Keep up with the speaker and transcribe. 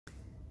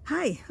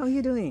Hi, how are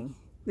you doing?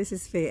 This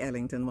is Faye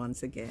Ellington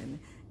once again.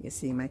 You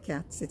see my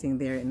cat sitting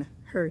there in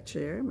her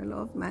chair. My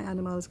love, my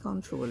animals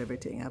control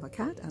everything. I have a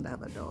cat and I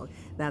have a dog.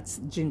 That's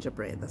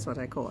Gingerbread, that's what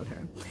I call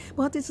her.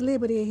 But it's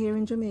Labor Day here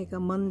in Jamaica,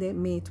 Monday,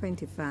 May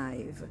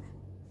 25.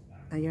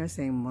 And you're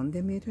saying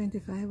Monday, May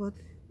 25? What?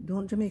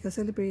 Don't Jamaica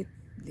celebrate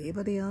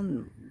Labor Day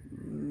on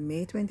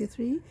May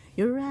 23?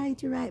 You're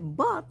right, you're right.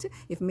 But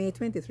if May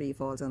 23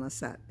 falls on a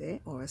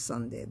Saturday or a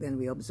Sunday, then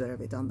we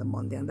observe it on the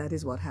Monday. And that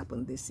is what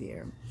happened this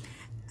year.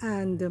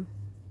 And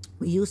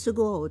we used to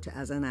go out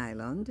as an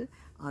island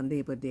on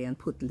Labor Day and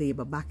put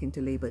labor back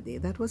into Labor Day.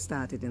 That was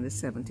started in the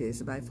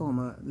 70s by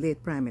former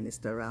late Prime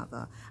Minister,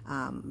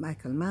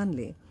 Michael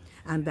Manley.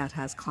 And that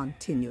has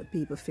continued.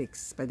 People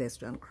fix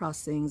pedestrian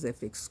crossings, they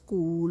fix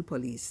school,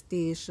 police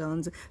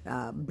stations,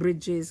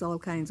 bridges, all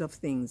kinds of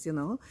things, you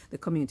know. The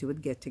community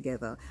would get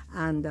together.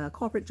 And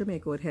corporate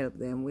Jamaica would help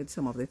them with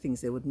some of the things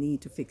they would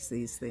need to fix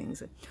these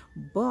things.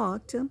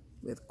 But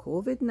with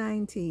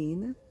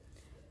COVID-19,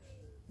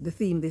 the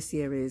theme this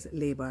year is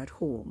labor at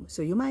home.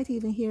 So you might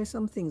even hear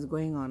some things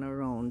going on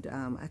around.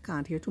 I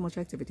can't hear too much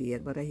activity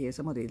yet, but I hear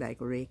somebody like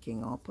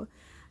raking up.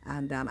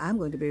 And I'm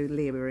going to be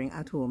laboring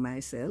at home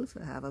myself.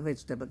 I have a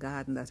vegetable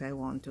garden that I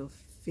want to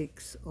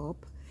fix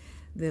up.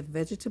 The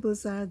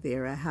vegetables are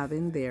there. I have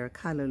in there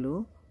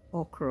callaloo,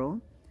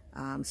 okra,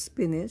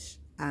 spinach,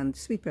 and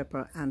sweet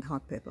pepper and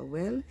hot pepper.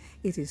 Well,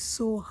 it is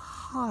so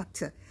hot.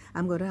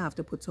 I'm going to have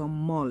to put some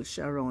mulch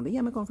around it.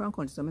 Yeah, I come from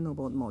country, so I know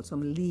about mulch.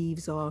 Some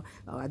leaves or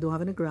I don't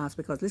have any grass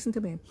because, listen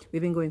to me,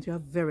 we've been going through a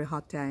very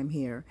hot time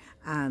here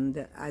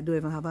and I don't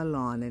even have a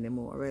lawn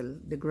anymore. Well,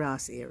 the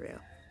grass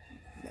area,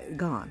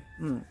 gone.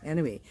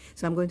 Anyway,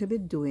 so I'm going to be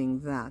doing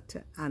that,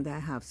 and I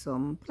have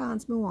some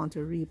plants I want to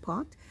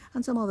repot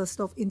and some other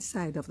stuff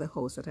inside of the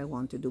house that I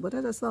want to do. But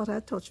I just thought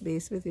I'd touch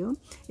base with you.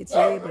 It's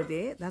Labor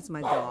Day. That's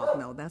my dog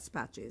now. That's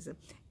Patches.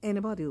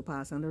 Anybody who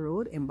pass on the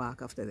road,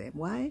 embark after them.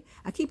 Why?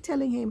 I keep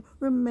telling him,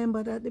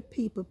 remember that the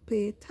people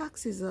pay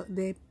taxes.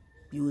 They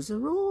use the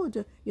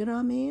road, you know what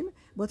I mean?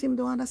 But him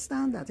don't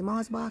understand that. He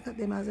always bark at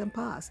them as them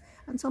pass.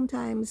 And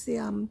sometimes he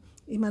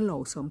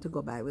allow some to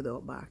go by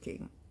without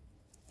barking.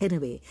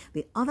 Anyway,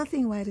 the other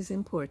thing why it is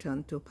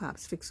important to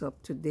perhaps fix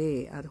up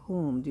today at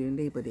home during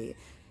Labor Day,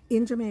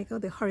 in Jamaica,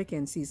 the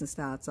hurricane season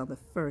starts on the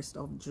 1st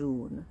of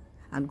June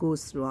and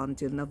goes through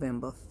until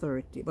November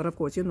 30. But of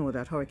course, you know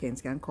that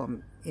hurricanes can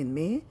come in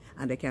May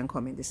and they can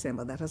come in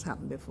December. That has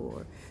happened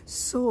before.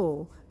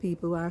 So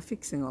people are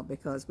fixing up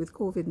because with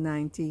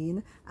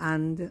COVID-19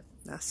 and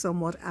a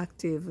somewhat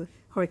active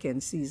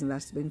hurricane season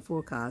that's been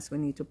forecast, we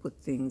need to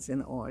put things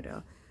in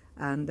order.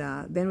 And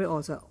then we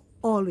also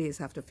always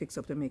have to fix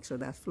up to make sure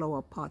that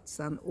flower pots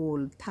and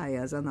old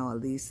tires and all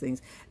these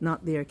things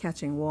not there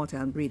catching water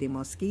and breeding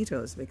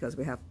mosquitoes, because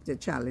we have the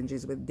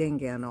challenges with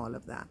dengue and all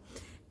of that.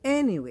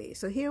 Anyway,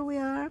 so here we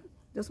are.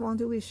 Just want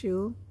to wish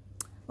you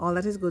all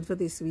that is good for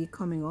this week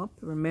coming up.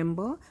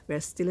 Remember, we're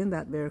still in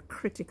that very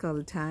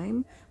critical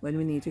time when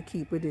we need to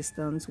keep a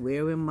distance,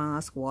 wear a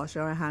mask, wash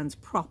our hands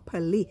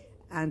properly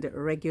and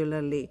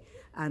regularly.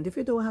 And if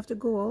you don't have to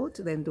go out,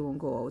 then don't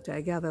go out.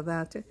 I gather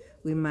that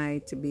we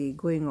might be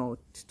going out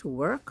to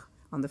work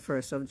on the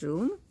 1st of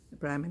June. The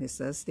Prime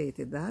Minister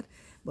stated that.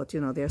 But, you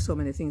know, there are so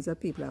many things that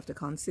people have to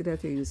consider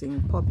if you're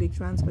using public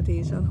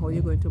transportation. How are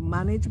you going to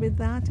manage with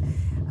that?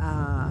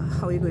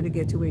 How are you going to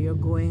get to where you're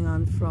going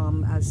on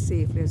from as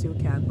safely as you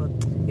can? But,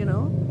 you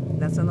know,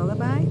 that's another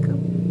bike.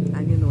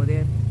 And, you know,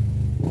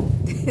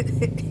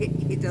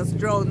 he just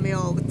drowned me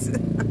out.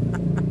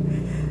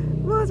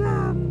 But,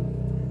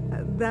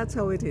 that's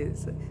how it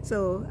is.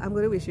 So I'm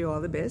going to wish you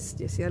all the best.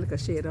 You see a little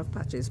shade of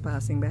Patches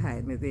passing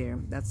behind me there.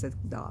 That's a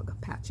dog,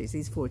 Patches.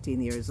 He's 14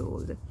 years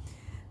old.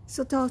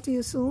 So talk to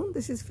you soon.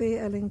 This is Faye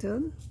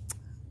Ellington.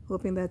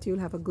 Hoping that you'll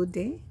have a good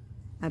day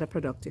and a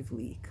productive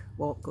week.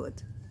 Walk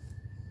good.